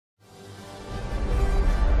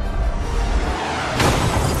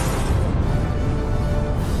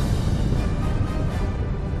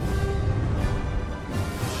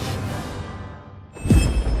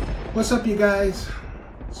What's up, you guys?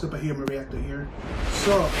 Superhero Reactor here.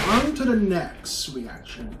 So, on to the next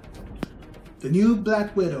reaction. The new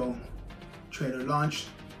Black Widow trailer launched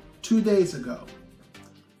 2 days ago.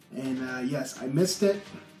 And yes, I missed it.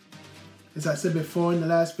 As I said before in the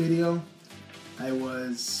last video, I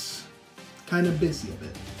was kind of busy a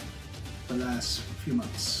bit the last few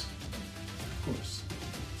months. Of course,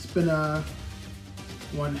 it's been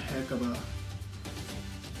one heck of a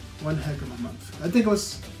month. I think it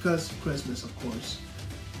was because of Christmas, of course,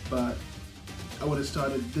 but I would have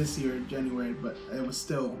started this year in January, but I was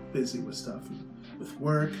still busy with stuff, with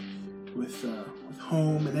work, with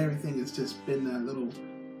home and everything. It's just been a little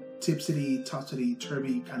tipsy,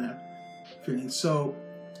 topsy-turvy kind of feeling. So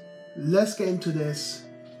let's get into this.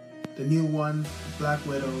 The new one, Black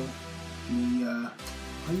Widow, the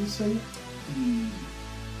how do you say it? The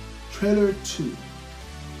trailer 2.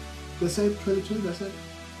 Let's say trailer 2. That's it.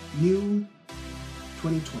 New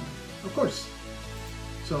 2020, of course.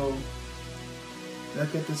 So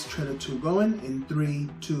let's get this trailer 2 going in 3,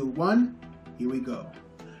 2, 1. Here we go.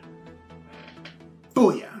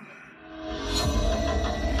 Booyah!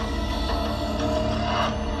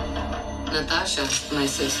 Natasha, my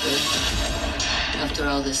sister. After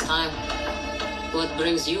all this time, what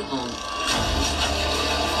brings you home?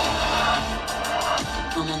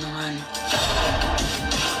 I'm on the run.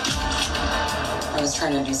 I was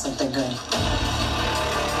trying to do something good.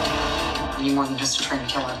 You more than just a trained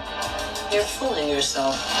killer. You're fooling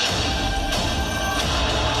yourself.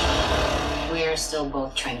 We are still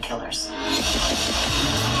both trained killers.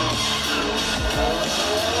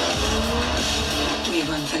 We have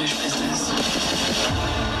unfinished business.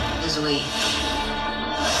 As we.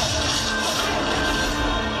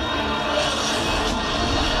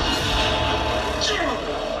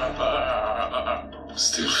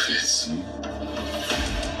 Still fits.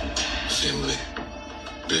 Family.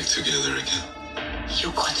 Back together again.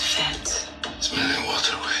 You got fat. Smelling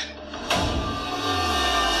waterway.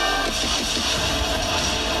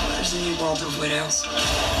 There's a new world of widows.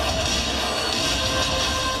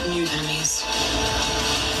 New enemies.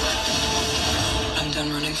 I'm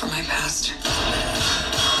done running from my past.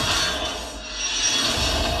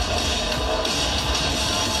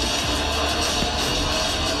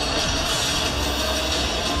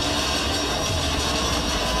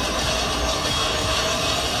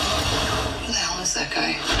 Who the hell is that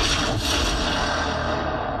guy?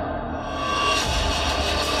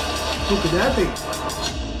 Who could that be?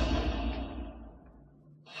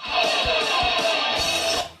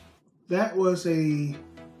 That was a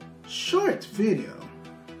short video.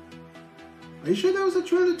 Are you sure that was a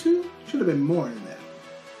trailer 2? Should have been more than that.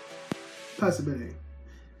 Possibility.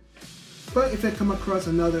 But if I come across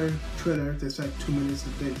another trailer that's like 2 minutes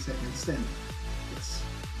and 30 seconds, then yes.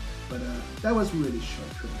 But that was really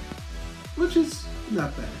short trailer, which is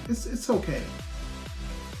not bad. It's okay.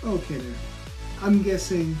 Okay there. I'm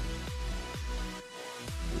guessing.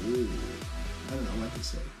 Ooh, I don't know what to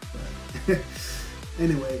say, but.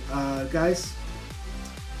 Anyway, guys,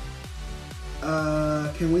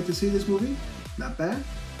 can't wait to see this movie. Not bad.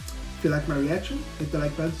 If you like my reaction, hit the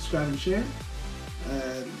like button, subscribe, and share.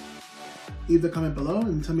 Leave the comment below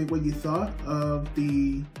and tell me what you thought of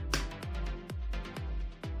the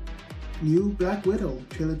new Black Widow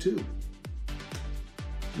trailer 2.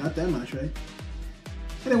 Not that much, right?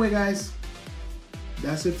 Anyway, guys,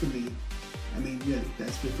 that's it for me. I mean, really,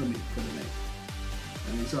 that's it for me for the night.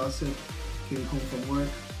 I'm exhausted. Came home from work.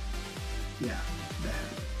 Yeah, that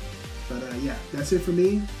happened. But yeah, that's it for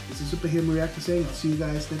me. This is Superhero Reactor saying I'll see you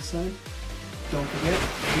guys next time. Don't forget,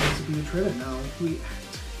 this will be the trailer now.